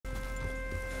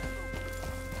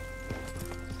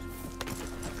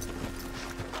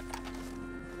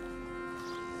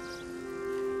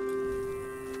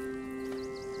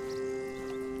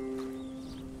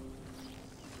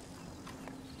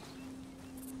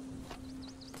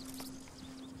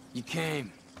You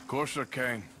came. Of course I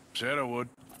came. Said I would.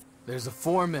 There's a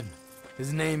foreman.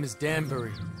 His name is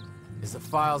Danbury. There's the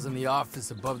files in the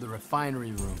office above the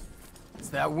refinery room. It's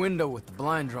that window with the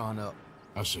blind drawn up.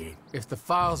 I see it. If the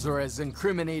files are as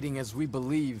incriminating as we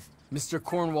believe, Mr.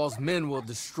 Cornwall's men will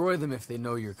destroy them if they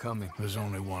know you're coming. There's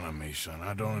only one of me, son.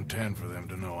 I don't intend for them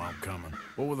to know I'm coming.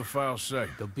 What will the files say?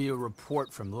 There'll be a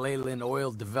report from Leyland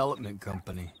Oil Development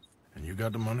Company. And you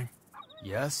got the money?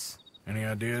 Yes? Any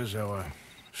ideas how I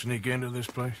sneak into this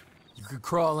place? You could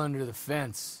crawl under the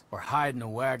fence, or hide in a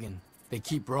wagon. They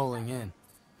keep rolling in.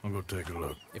 I'll go take a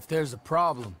look. If there's a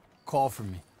problem, call for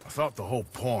me. I thought the whole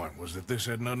point was that this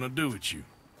had nothing to do with you.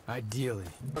 Ideally.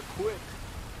 But quick.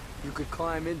 You could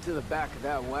climb into the back of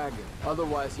that wagon.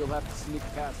 Otherwise, you'll have to sneak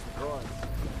past the guards.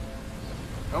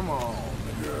 Come on,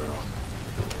 girl.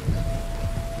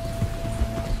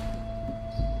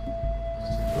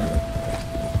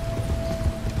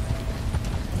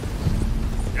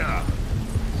 Yeah.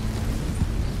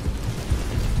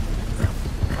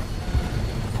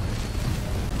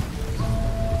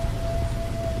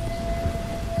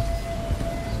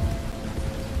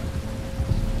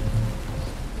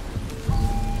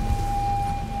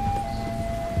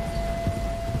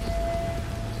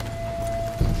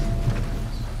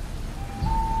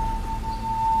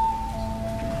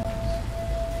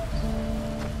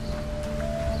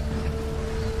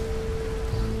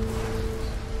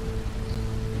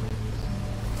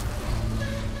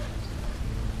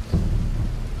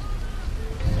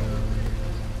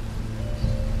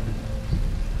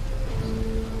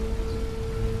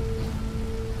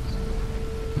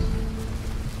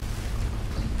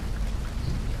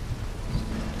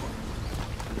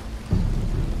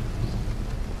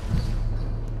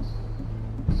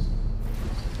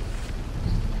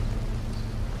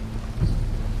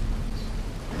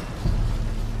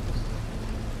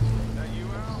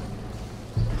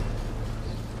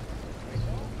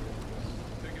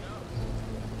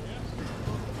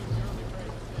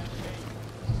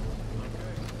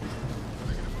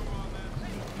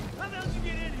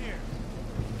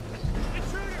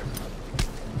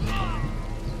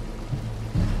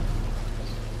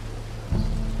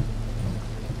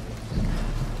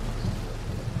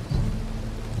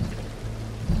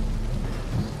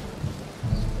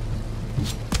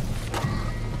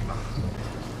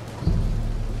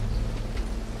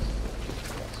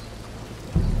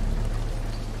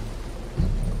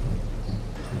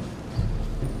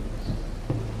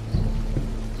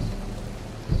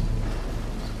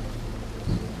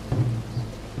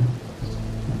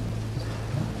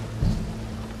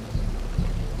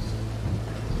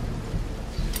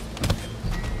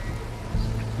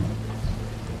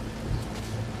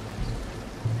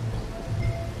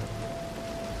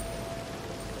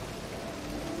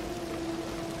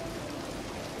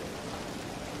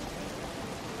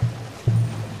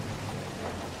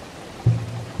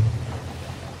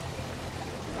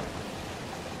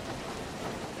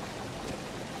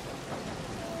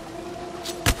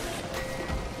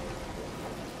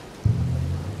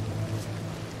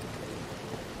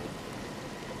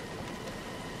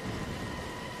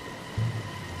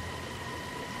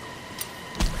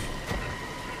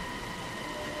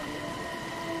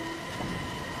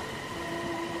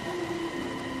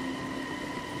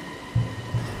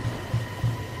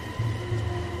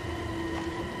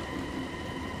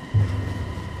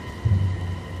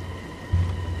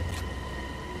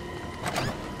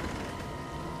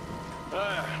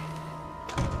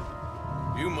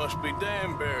 You must be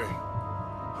Danbury.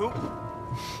 Who?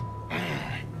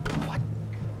 What?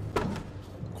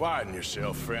 Quieten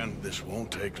yourself, friend. This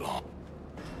won't take long.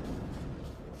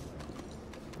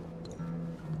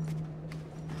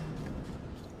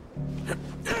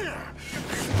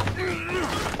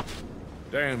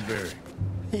 Danbury.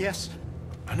 Yes?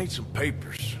 I need some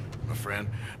papers, my friend.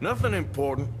 Nothing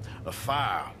important. A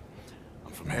file.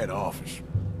 I'm from head office.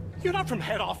 You're not from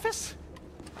head office?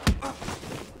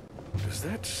 Does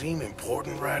that seem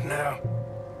important right now?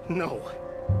 No.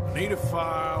 I need a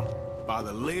file by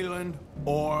the Leyland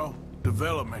Oil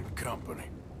Development Company.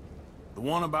 The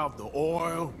one about the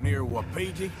oil near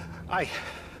Wapiti?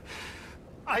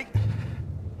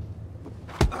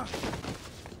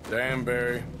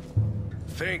 Danbury,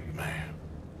 think, man.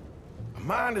 A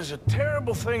mind is a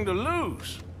terrible thing to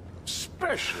lose,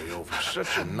 especially over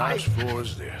such a nice floor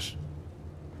as this.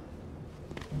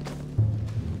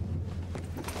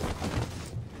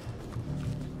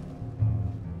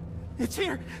 It's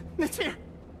here! It's here!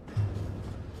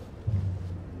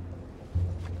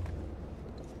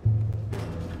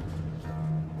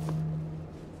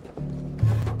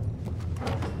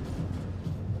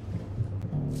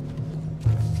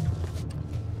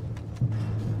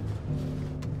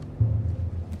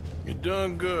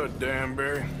 done good,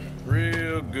 Danbury.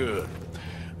 Real good.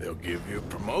 They'll give you a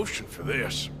promotion for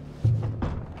this.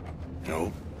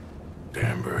 No,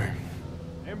 Danbury.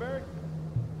 Danbury?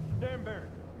 Danbury,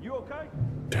 you okay?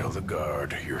 Tell the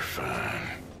guard you're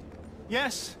fine.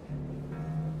 Yes.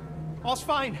 All's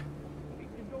fine. Keep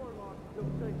your door locked until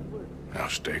the state's clear. Now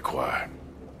stay quiet.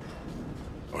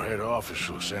 Or head office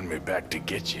will send me back to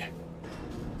get you.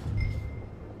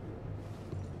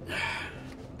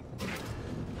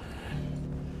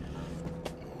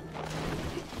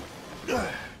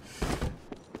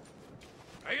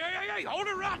 Hey, hold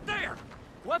it right there!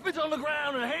 Weapons on the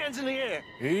ground and hands in the air.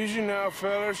 Easy now,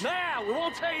 fellas. Now, we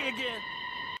won't tell you again.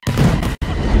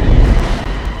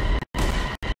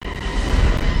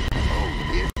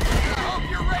 I hope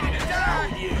you're ready to die!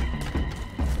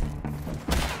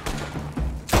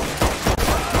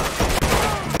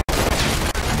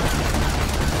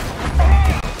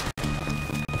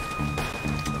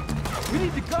 We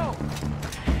need to go!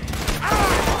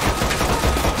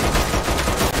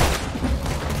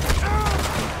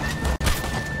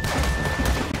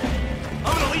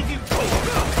 I'm gonna leave you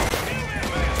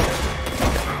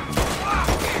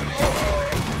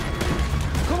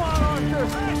Come on, Arthur!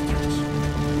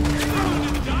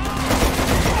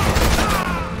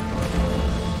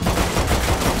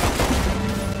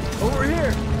 Over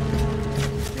here!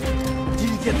 Did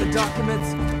you get the documents?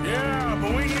 Yeah,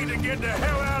 but we need to get the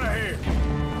hell out of here.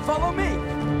 Follow me!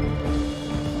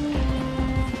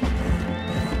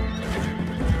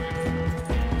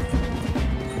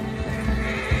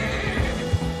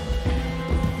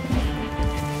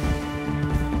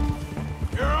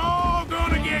 You're all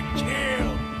gonna get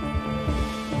killed.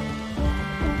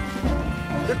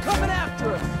 They're coming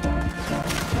after us!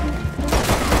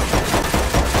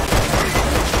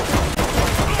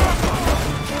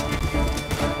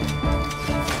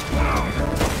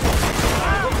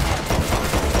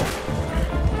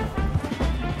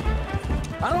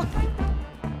 I don't...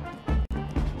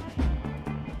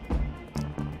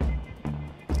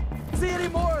 see any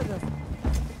more of them!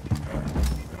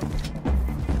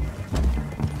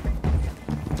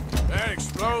 That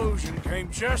explosion came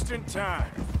just in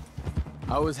time.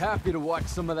 I was happy to watch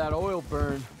some of that oil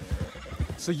burn.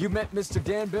 So you met Mr.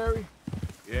 Danbury?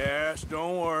 Yes,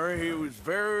 don't worry. He was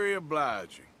very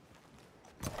obliging.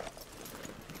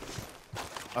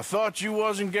 I thought you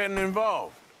wasn't getting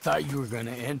involved. Thought you were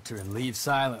gonna enter and leave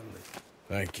silently.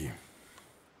 Thank you.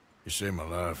 You saved my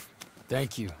life.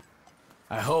 Thank you.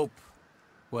 I hope...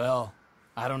 well,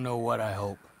 I don't know what I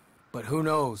hope. But who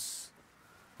knows?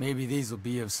 Maybe these will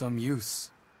be of some use.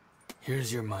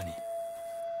 Here's your money.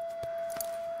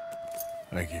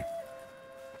 Thank you.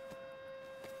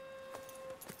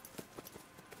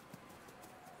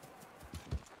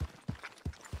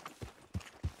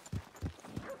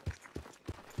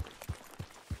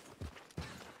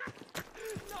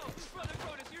 No, Brother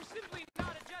Protus, you're simply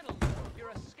not a gentleman. You're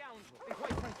a scoundrel. And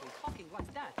quite frankly, talking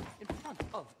like that in front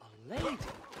of a lady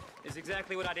is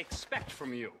exactly what I'd expect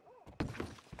from you.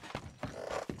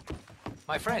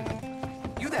 My friend,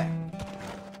 you there?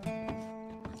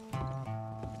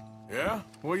 Yeah?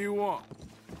 What do you want?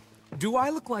 Do I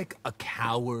look like a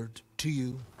coward to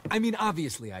you? I mean,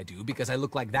 obviously I do, because I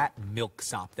look like that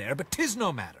milksop there, but 'tis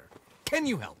no matter. Can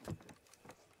you help?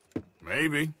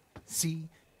 Maybe. See?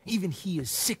 Even he is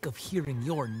sick of hearing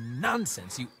your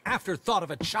nonsense, you afterthought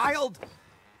of a child.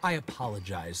 I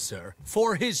apologize, sir,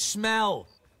 for his smell.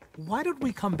 Why don't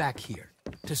we come back here?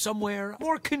 To somewhere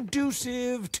more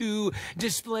conducive to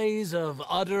displays of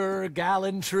utter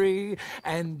gallantry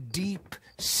and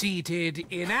deep-seated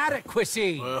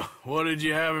inadequacy. Well, what did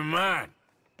you have in mind?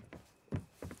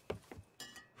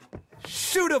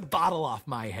 Shoot a bottle off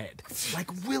my head,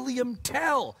 like William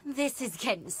Tell. This is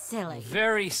getting silly.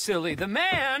 Very silly. The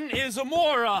man is a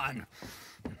moron.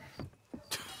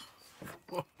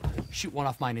 Shoot one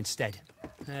off mine instead.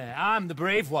 I'm the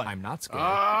brave one. I'm not scared.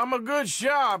 I'm a good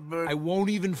shot, but I won't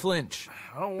even flinch.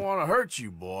 I don't want to hurt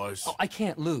you, boys. Oh, I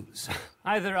can't lose.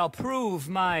 Either I'll prove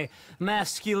my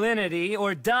masculinity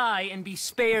or die and be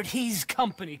spared his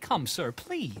company. Come, sir,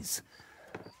 please.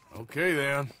 Okay,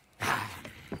 then.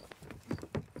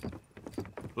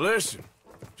 Listen,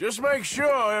 just make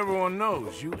sure everyone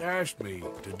knows you asked me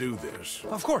to do this.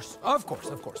 Of course, of course,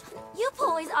 of course. You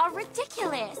boys are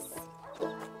ridiculous.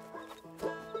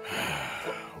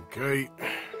 Okay.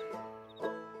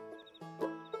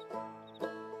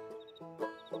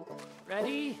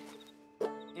 Ready?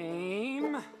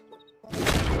 Aim.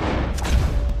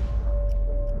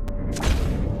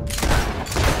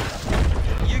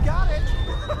 You got it.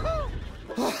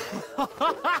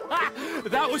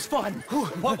 That was fun.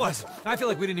 What was? I feel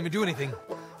like we didn't even do anything.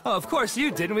 Oh, of course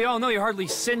you didn't. We all know you're hardly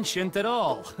sentient at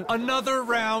all. Another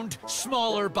round,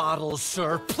 smaller bottles,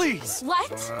 sir, please.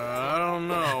 What? I don't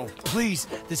know. Please,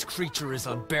 this creature is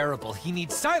unbearable. He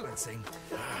needs silencing.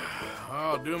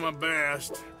 I'll do my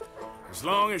best. As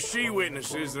long as she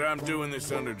witnesses that I'm doing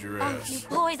this under Oh, duress. you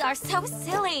boys are so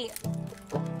silly.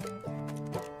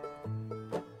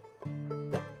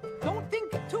 Don't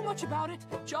think too much about it.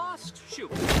 Just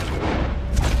shoot.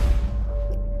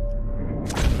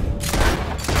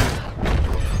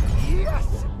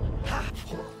 Yes!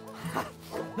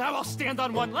 Now I'll stand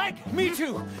on one leg. Me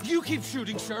too. You keep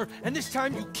shooting, sir, and this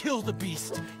time you kill the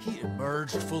beast. He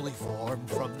emerged fully formed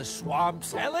from the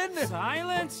swamps, Helen.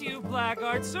 Silence, you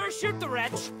blackguard. Sir, shoot the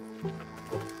wretch.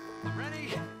 Ready?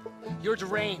 You're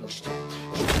deranged.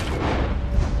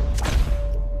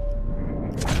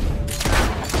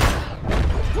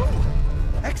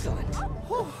 Excellent.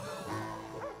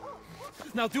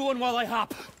 Now do one while I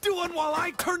hop. Do one while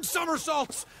I turn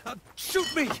somersaults.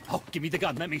 Shoot me. Oh, give me the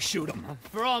gun. Let me shoot him.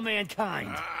 For all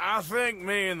mankind. I think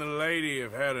me and the lady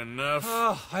have had enough.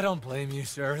 Oh, I don't blame you,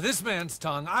 sir. This man's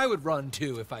tongue, I would run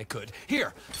too if I could.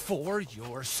 Here, for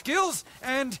your skills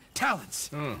and talents.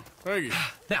 Thank you.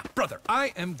 Now, brother,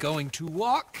 I am going to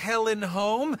walk Helen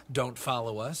home. Don't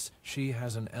follow us. She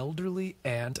has an elderly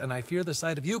aunt, and I fear the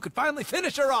sight of you could finally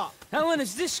finish her off. Helen,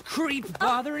 is this creep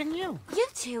bothering you? You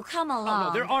two, come along. Oh,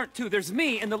 no, there aren't two. There's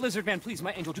me and the lizard man. Please,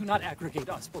 my angel, do not aggregate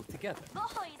us both together. Boys,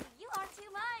 you are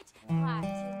too much. You are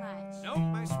too much. No,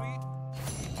 my sweet.